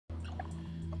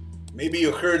Maybe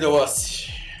you heard of us.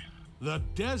 The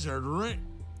desert ring.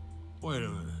 Wait a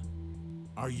minute.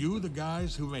 Are you the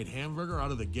guys who made hamburger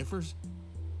out of the Giffers?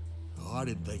 Oh, I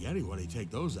didn't think anybody'd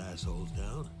take those assholes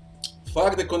down.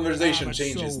 Fuck, the conversation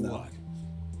changes so now. What?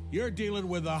 You're dealing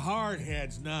with the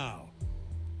hardheads now.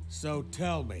 So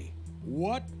tell me,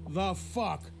 what the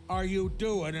fuck are you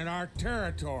doing in our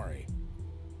territory?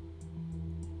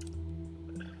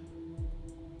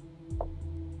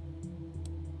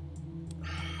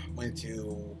 When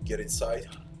to get inside.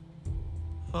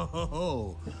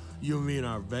 Oh, you mean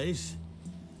our base?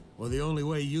 Well, the only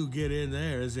way you get in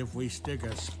there is if we stick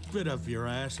a spit up your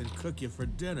ass and cook you for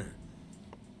dinner.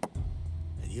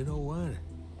 And you know what?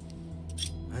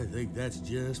 I think that's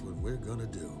just what we're gonna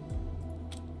do.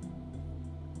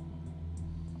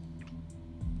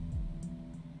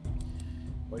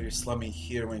 Why are you slamming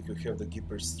here when you have the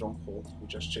Gipper's stronghold? We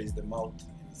just chase them out,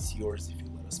 and it's yours if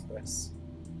you let us pass.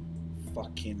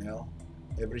 Fucking hell.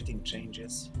 Everything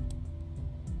changes.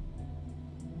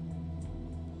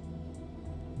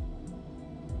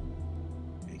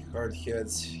 Hey,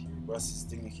 hardheads, your boss is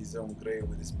digging his own grave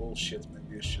with his bullshit.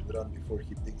 Maybe you should run before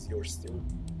he digs yours too.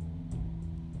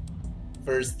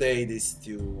 First aid is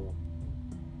to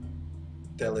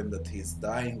tell him that he's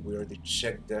dying. We already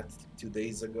checked that 2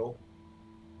 days ago.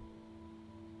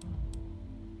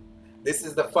 This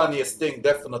is the funniest thing,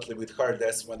 definitely, with hard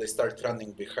ass when they start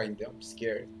running behind them. I'm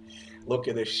scared. Look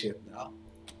at this shit now.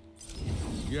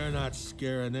 You're not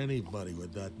scaring anybody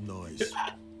with that noise.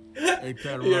 Ain't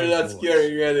that right, You're not boys?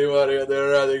 scaring anybody when they're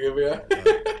running of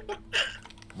you.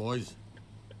 Boys.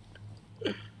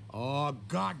 Oh,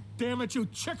 god damn it, you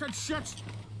chicken shits!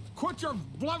 Quit your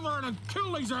blubbering and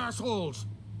kill these assholes!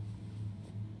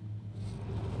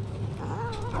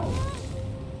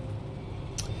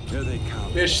 Here they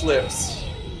come. Fishlips.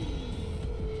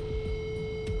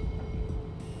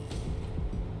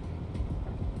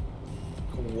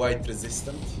 Quite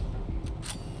resistant.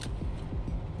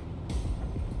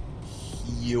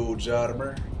 Huge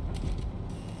armor.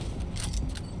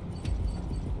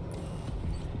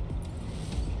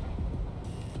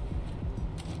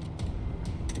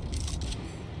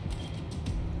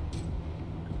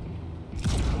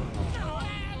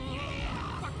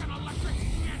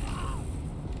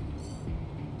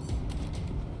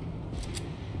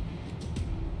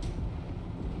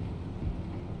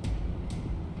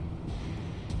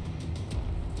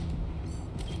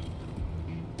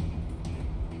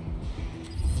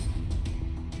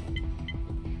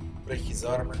 Break his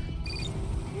armor.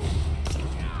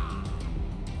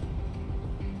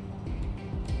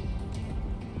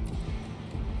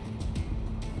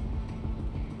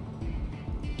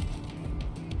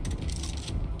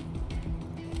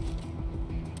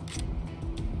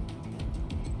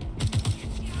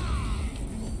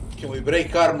 Can we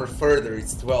break armor further?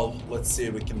 It's 12. Let's see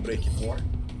if we can break it more.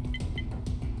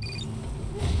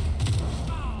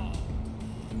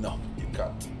 No, you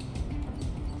can't.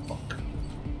 Fuck.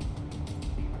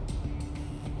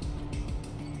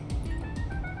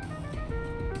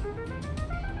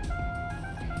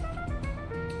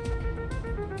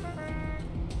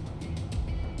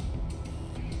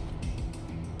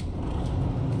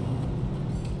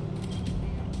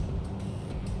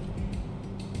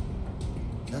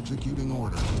 Executing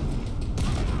order.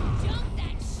 Jump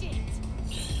that shit!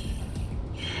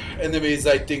 Enemies,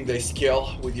 I think they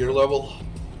scale with your level.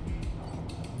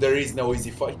 There is no easy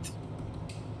fight.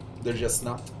 They're just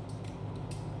not.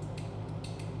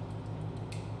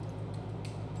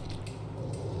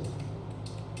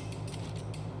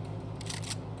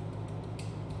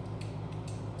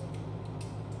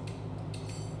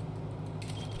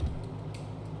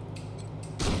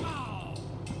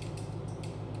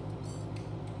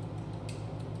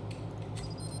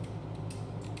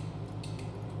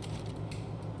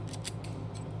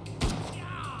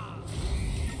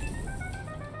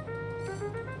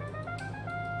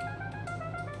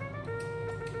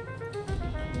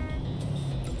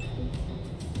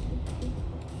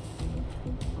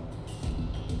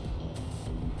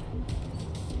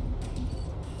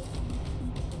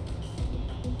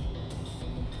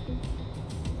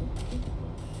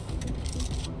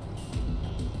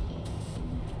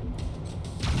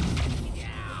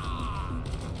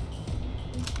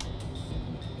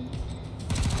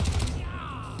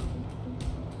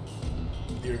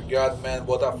 Dear God, man,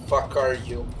 what the fuck are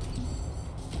you?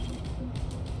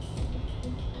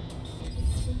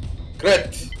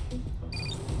 Crit!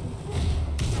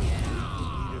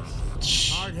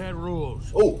 Hardhead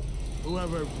rules. Oh!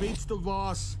 Whoever beats the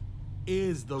boss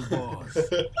is the boss.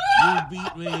 You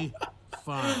beat me,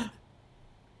 fine.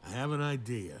 I have an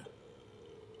idea.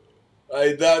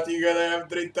 I doubt you're gonna have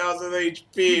 3000 HP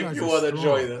You if guys you are wanna strong,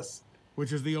 join us.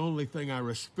 which is the only thing I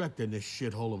respect in this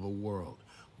shithole of a world.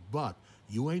 But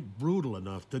you ain't brutal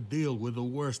enough to deal with the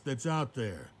worst that's out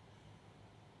there.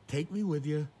 Take me with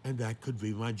you, and that could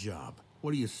be my job.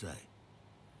 What do you say?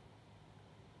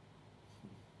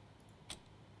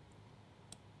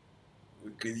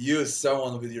 We could use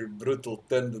someone with your brutal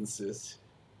tendencies.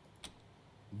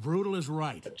 Brutal is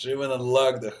right. Achievement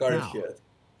unlocked, the hard Now, hit.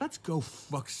 let's go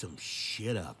fuck some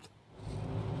shit up.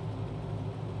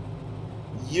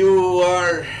 You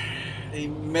are a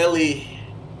melee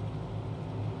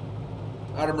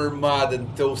armor mod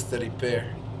and toaster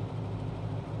repair.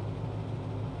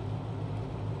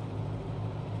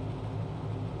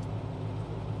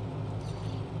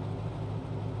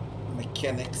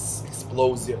 Mechanics,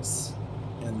 explosives,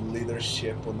 and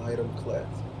leadership on ironclad.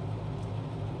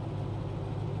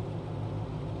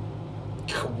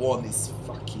 One is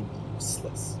fucking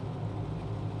useless.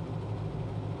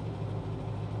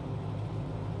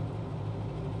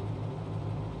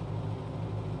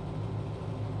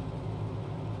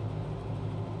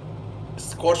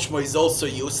 Scorchmo is also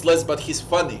useless, but he's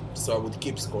funny, so I would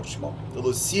keep Scorchmo.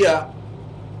 Lucia.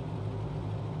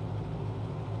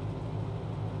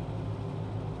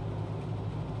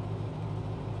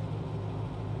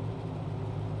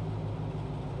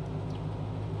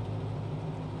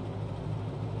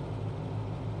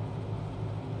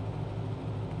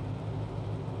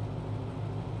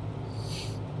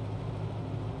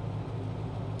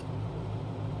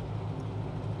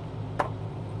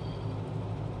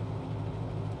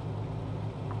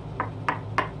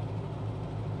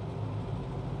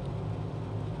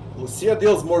 Lucia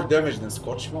deals more damage than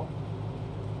Scorchmo.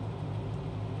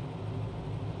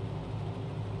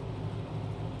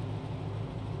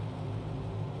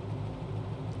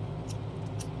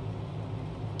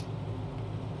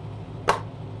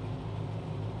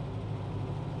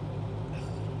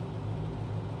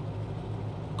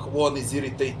 One is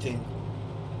irritating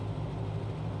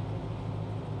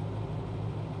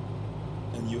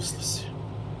and useless.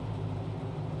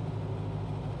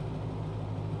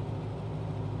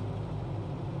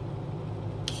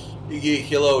 Iggy,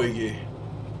 hello Iggy.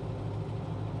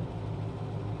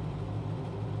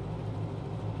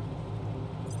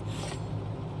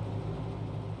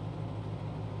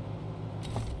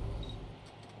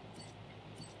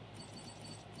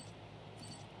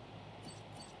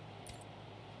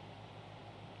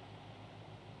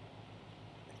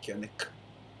 Mechanic,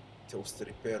 toaster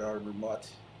repair, armor mod,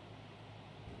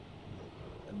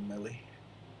 and melee.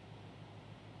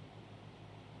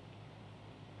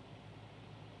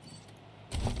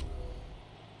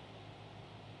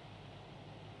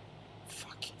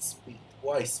 Fucking speed.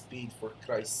 Why speed, for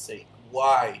Christ's sake?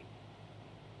 Why?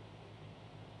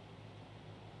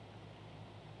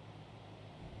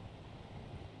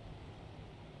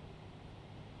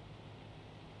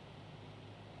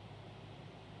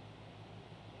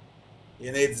 He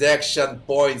needs action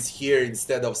points here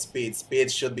instead of speed.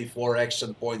 Speed should be 4,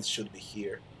 action points should be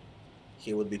here.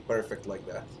 He would be perfect like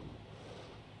that.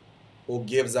 Who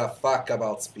gives a fuck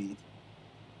about speed?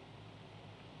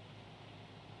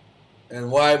 And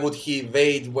why would he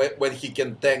evade when he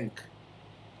can tank?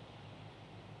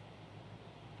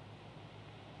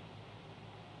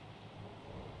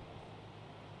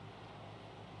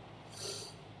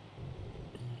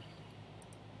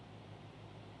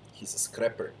 He's a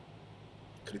scrapper.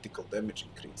 Critical damage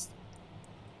increased.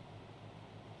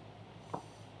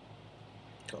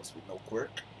 Comes with no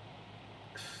quirk.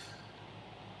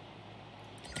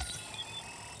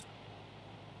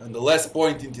 And the last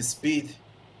point into speed,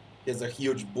 he has a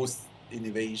huge boost in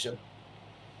evasion.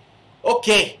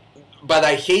 Okay, but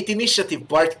I hate initiative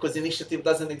part because initiative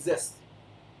doesn't exist.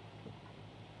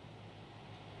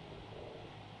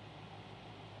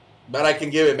 But I can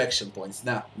give him action points.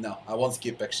 No, I won't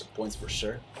skip action points for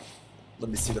sure. Let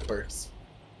me see the perks.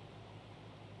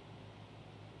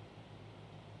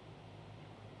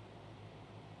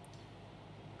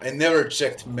 I never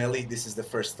checked melee. This is the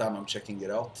first time I'm checking it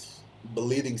out.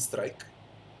 Bleeding strike.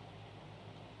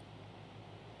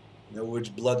 Know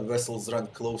which blood vessels run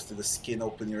close to the skin.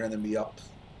 Open your enemy up.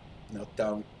 Now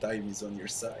time is on your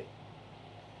side.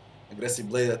 Aggressive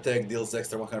blade attack deals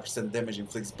extra 100% damage,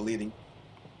 inflicts bleeding.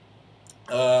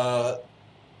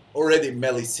 Already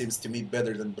melee seems to me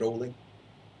better than brawling.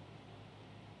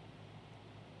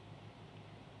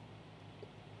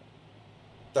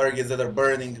 Targets that are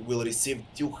burning will receive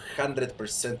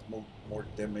 200% more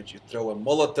damage. You throw a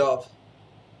Molotov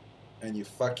and you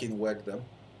fucking whack them.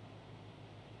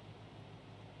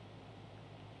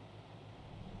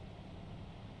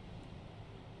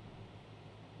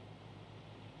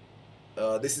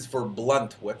 This is for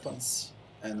blunt weapons,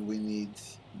 and we need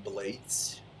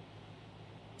blades.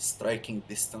 Striking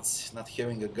distance. Not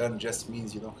having a gun just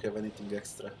means you don't have anything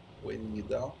extra weighing you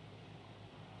down.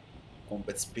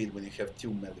 Combat speed when you have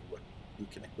 2 melee weapons. You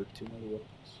can equip 2 melee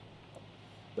weapons,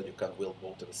 but you can't wield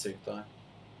both at the same time.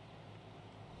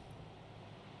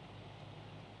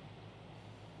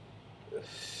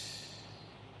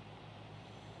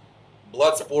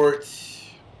 Bloodsport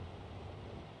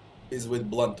is with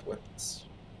blunt weapons.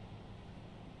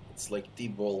 It's like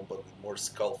T-ball but with more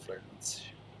skull fragments.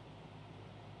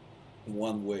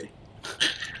 One way.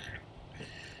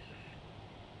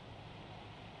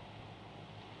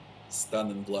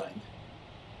 Stun and blind.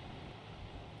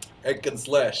 Hack and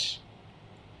slash.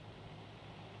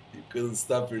 You couldn't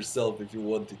stop yourself if you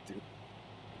wanted to.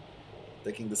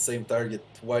 Taking the same target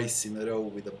twice in a row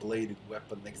with a bladed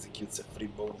weapon executes a free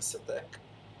bonus attack.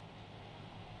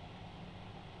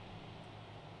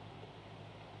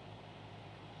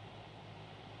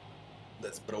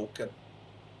 That's broken.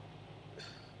 With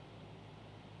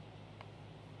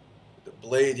the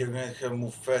blade, you're going to have to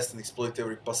move fast and exploit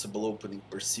every possible opening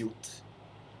pursuit.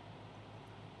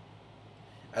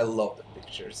 I love the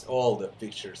pictures. All the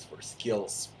pictures for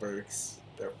skills, perks,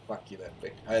 they're fucking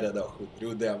epic. I don't know who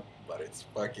drew them, but it's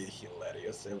fucking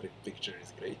hilarious. Every picture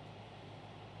is great.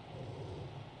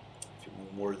 If you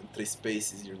move more than 3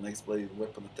 spaces, your next bladed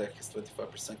weapon attack has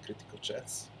 25% critical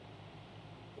chance.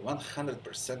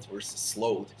 100% versus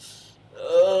slowed.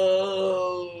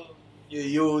 You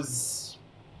use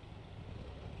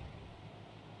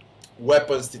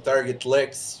weapons to target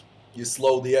legs. You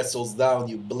slow the assholes down,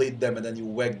 you bleed them, and then you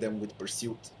whack them with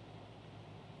pursuit.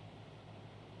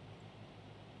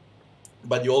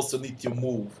 But you also need to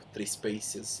move 3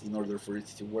 spaces in order for it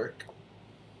to work.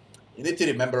 You need to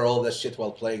remember all that shit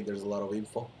while playing, there's a lot of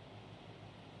info.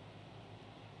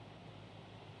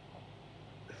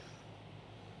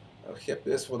 I'm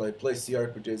happiest when I play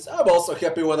CRPGs. I'm also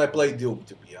happy when I play Doom,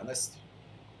 to be honest.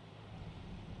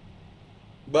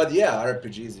 But yeah,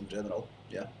 RPGs in general,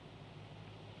 yeah.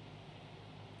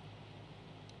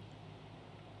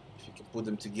 If you can put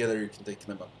them together, you can take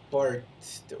them apart.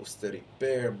 Those to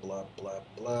repair, blah, blah,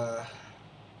 blah.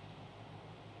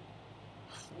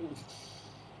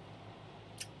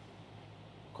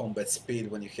 Combat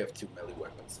speed when you have 2 melee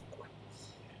weapons.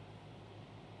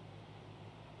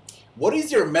 What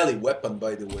is your melee weapon,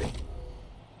 by the way?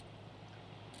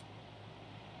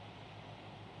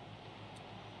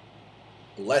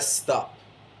 Less stop.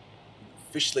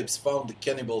 Fishlips found the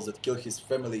cannibals that killed his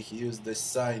family. He used this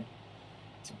sign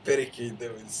to barricade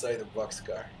them inside a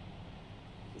boxcar.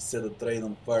 He set a train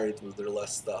on fire. It was their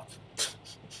last stop.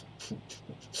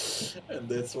 And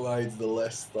that's why it's the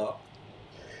last stop.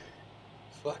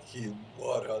 Fucking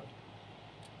moron.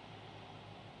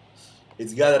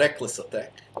 It's got a reckless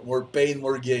attack. More pain,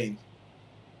 more gain.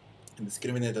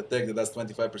 Indiscriminate attack that does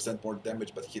 25% more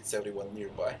damage but hits everyone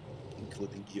nearby,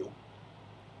 including you.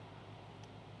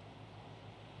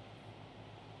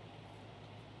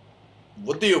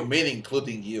 What do you mean,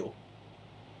 including you?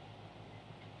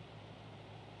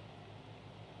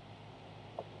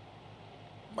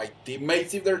 My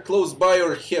teammates if they're close by,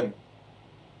 or him?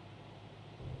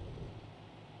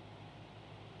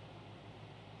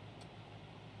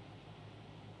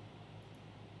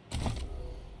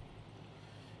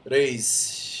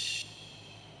 Raise.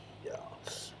 Yeah.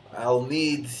 I'll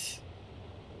need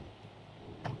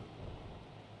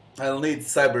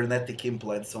cybernetic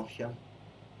implants on him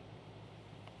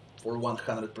for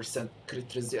 100%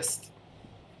 crit resist.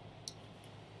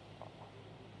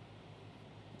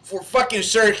 For fucking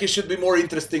sure, he should be more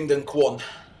interesting than Quan.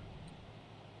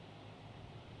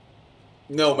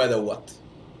 No matter what.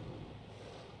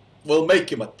 We'll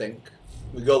make him a tank.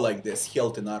 We go like this,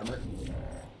 health and armor.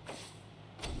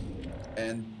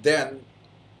 And then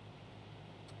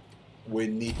we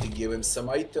need to give him some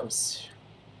items.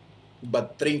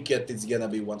 But trinket is gonna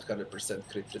be 100%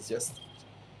 crit resist.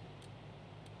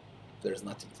 There's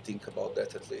nothing to think about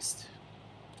that, at least.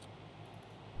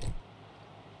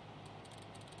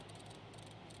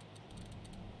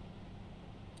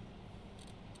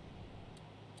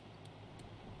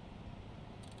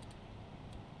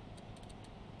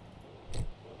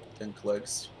 Tank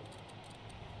legs.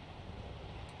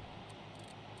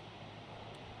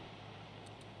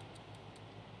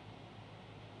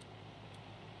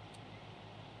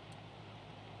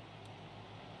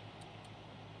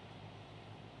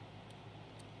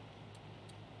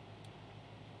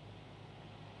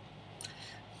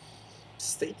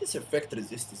 Status effect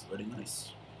resist is very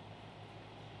nice.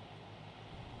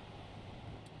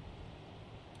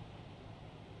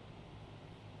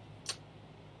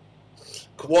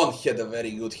 Kwon had a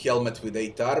very good helmet with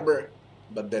 8 armor,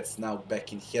 but that's now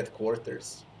back in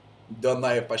headquarters. Don't know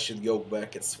if I should go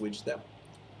back and switch them.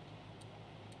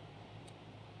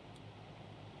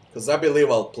 Because I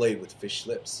believe I'll play with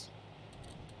Fishlips.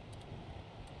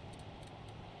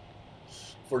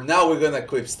 For now, we're gonna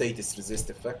equip status resist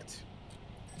effect.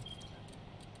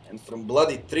 And from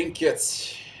bloody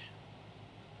trinkets.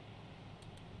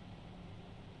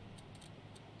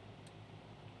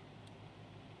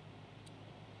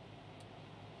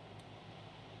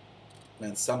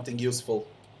 And something useful.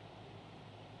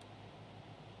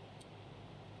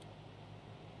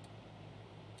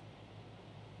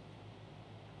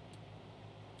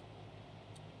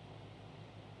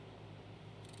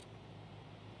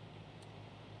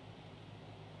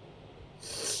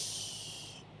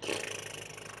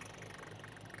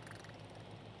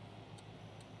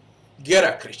 Get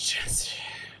a crit chance.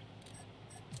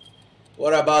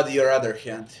 What about your other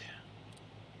hand?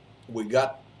 We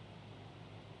got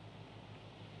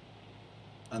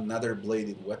another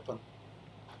bladed weapon,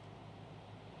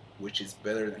 which is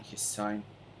better than his sign.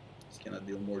 It's gonna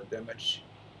deal more damage.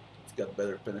 It's got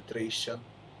better penetration.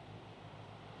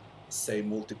 Same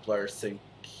multiplier, same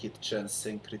hit chance,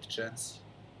 same crit chance.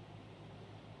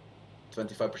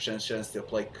 25% chance to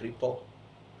apply cripple.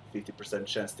 50%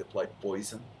 chance to apply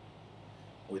poison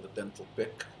with a dental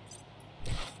pick.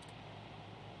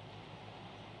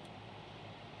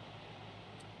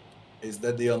 Is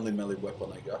that the only melee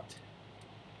weapon I got?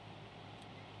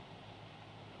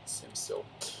 Seems so.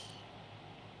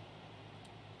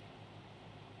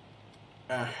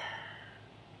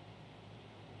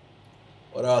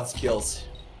 What about skills?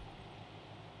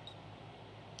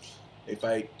 If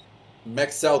I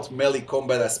max out melee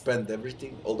combat, I spend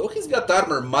everything. Although he's got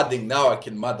armor mudding now, I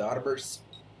can mud armors.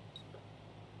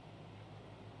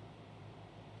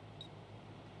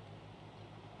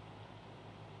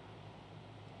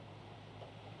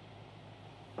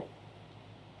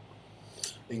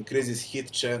 Increases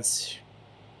hit chance,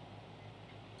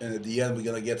 and at the end we're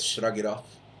gonna get shrug it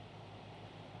off.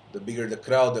 The bigger the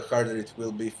crowd, the harder it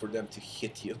will be for them to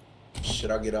hit you.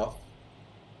 Shrug it off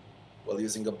while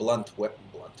using a blunt weapon.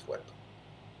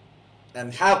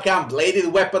 And how come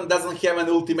bladed weapon doesn't have an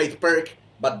ultimate perk,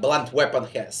 but blunt weapon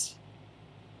has?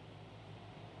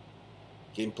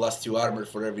 Gain +2 armor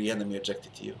for every enemy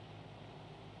ejected to you.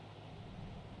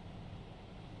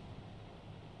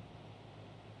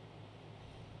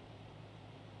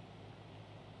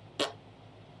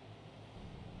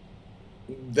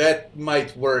 That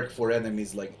might work for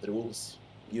enemies like Drools.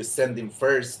 You send him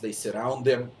first, they surround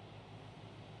him.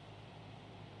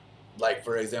 Like,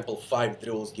 for example, 5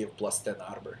 Drools give +10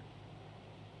 armor.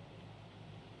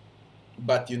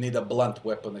 But you need a blunt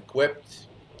weapon equipped,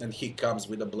 and he comes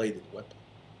with a bladed weapon.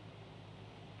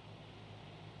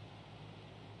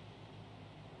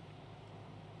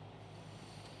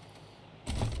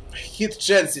 Hit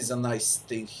chance is a nice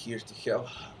thing here to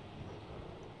have.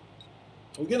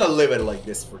 We're gonna leave it like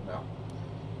this for now.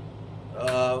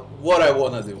 What I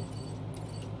wanna do.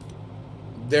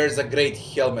 There's a great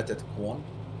helmet at Kwon,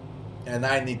 and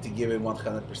I need to give him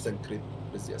 100% crit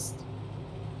resist.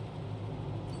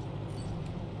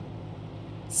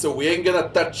 So we ain't gonna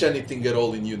touch anything at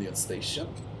all in Union Station.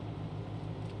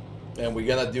 And we're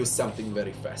gonna do something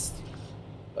very fast.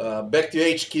 Back to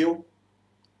HQ.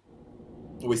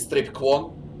 We strip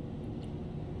Kwon.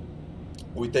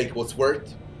 We take what's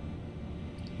worth.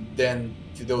 Then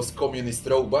to those communist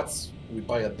robots, we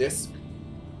buy a disc.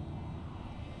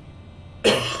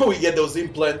 We get those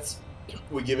implants.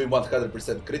 We give him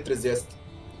 100% crit resist.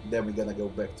 Then we're gonna go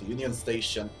back to Union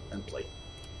Station and play.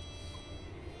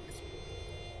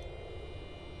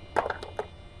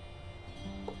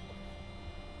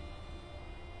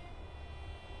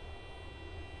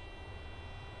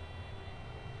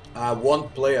 I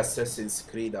won't play Assassin's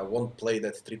Creed. I won't play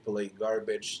that AAA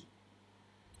garbage.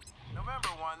 November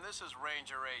 1, this is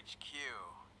Ranger HQ.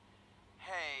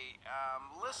 Hey,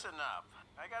 listen up.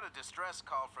 I got a distress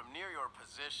call from near your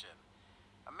position.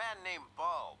 A man named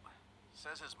Bulb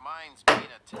says his mine's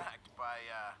being attacked by,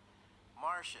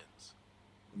 Martians.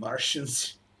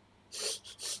 Martians?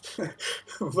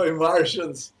 By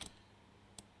Martians?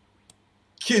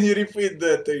 Can you repeat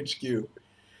that, HQ?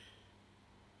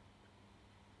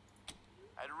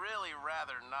 I'd really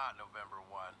rather not, November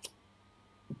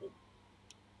 1.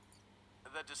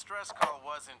 The distress call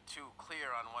wasn't too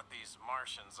clear on what these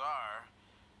Martians are,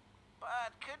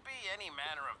 but could be any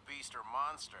manner of beast or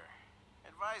monster.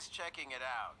 Advise checking it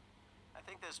out. I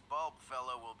think this Bulb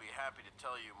fellow will be happy to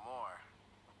tell you more.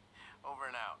 Over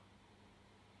and out.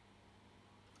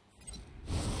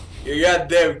 You're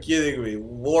goddamn kidding me.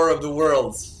 War of the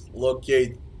Worlds.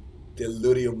 Locate the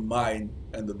Lurium mine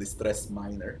and the distressed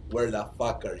miner. Where the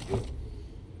fuck are you?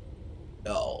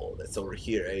 Oh, that's over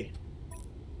here, eh?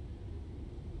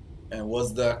 And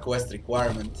what's the quest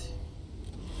requirement?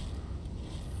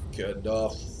 Cut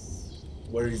off.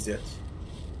 Where is it?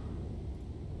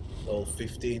 All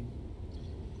 15.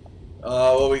 What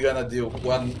are we gonna do?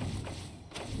 One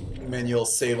manual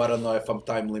save. I don't know if I'm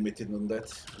time limited on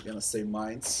that. We're gonna save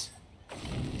mines.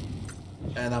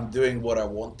 And I'm doing what I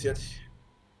wanted.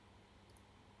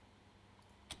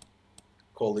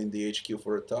 Calling the HQ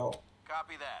for a tow.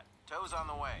 Copy that. Tow's on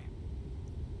the way.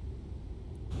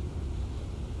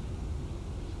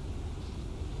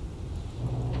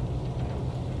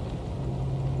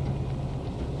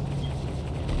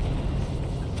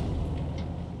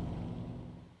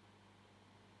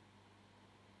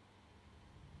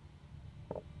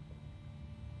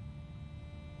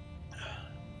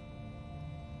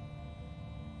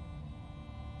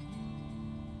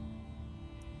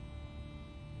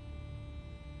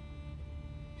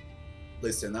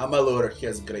 Listen, Amalur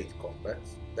has great combat.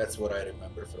 That's what I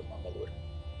remember from Amalur.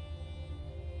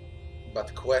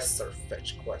 But quests are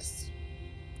fetch quests.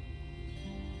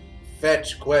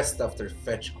 Fetch quest after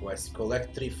fetch quest.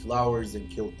 Collect 3 flowers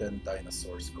and kill 10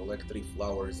 dinosaurs. Collect 3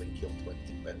 flowers and kill 20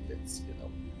 bandits, you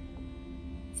know.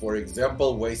 For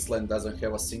example, Wasteland doesn't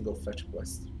have a single fetch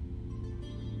quest.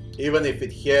 Even if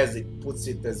it has, it puts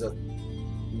it as a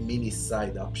mini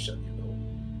side option, you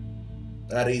know.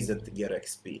 That reason to get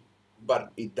XP.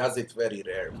 But it does it very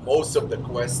rare. Most of the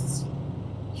quests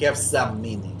have some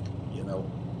meaning, you know.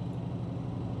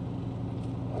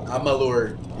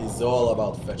 Amalur is all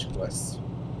about fetch quests.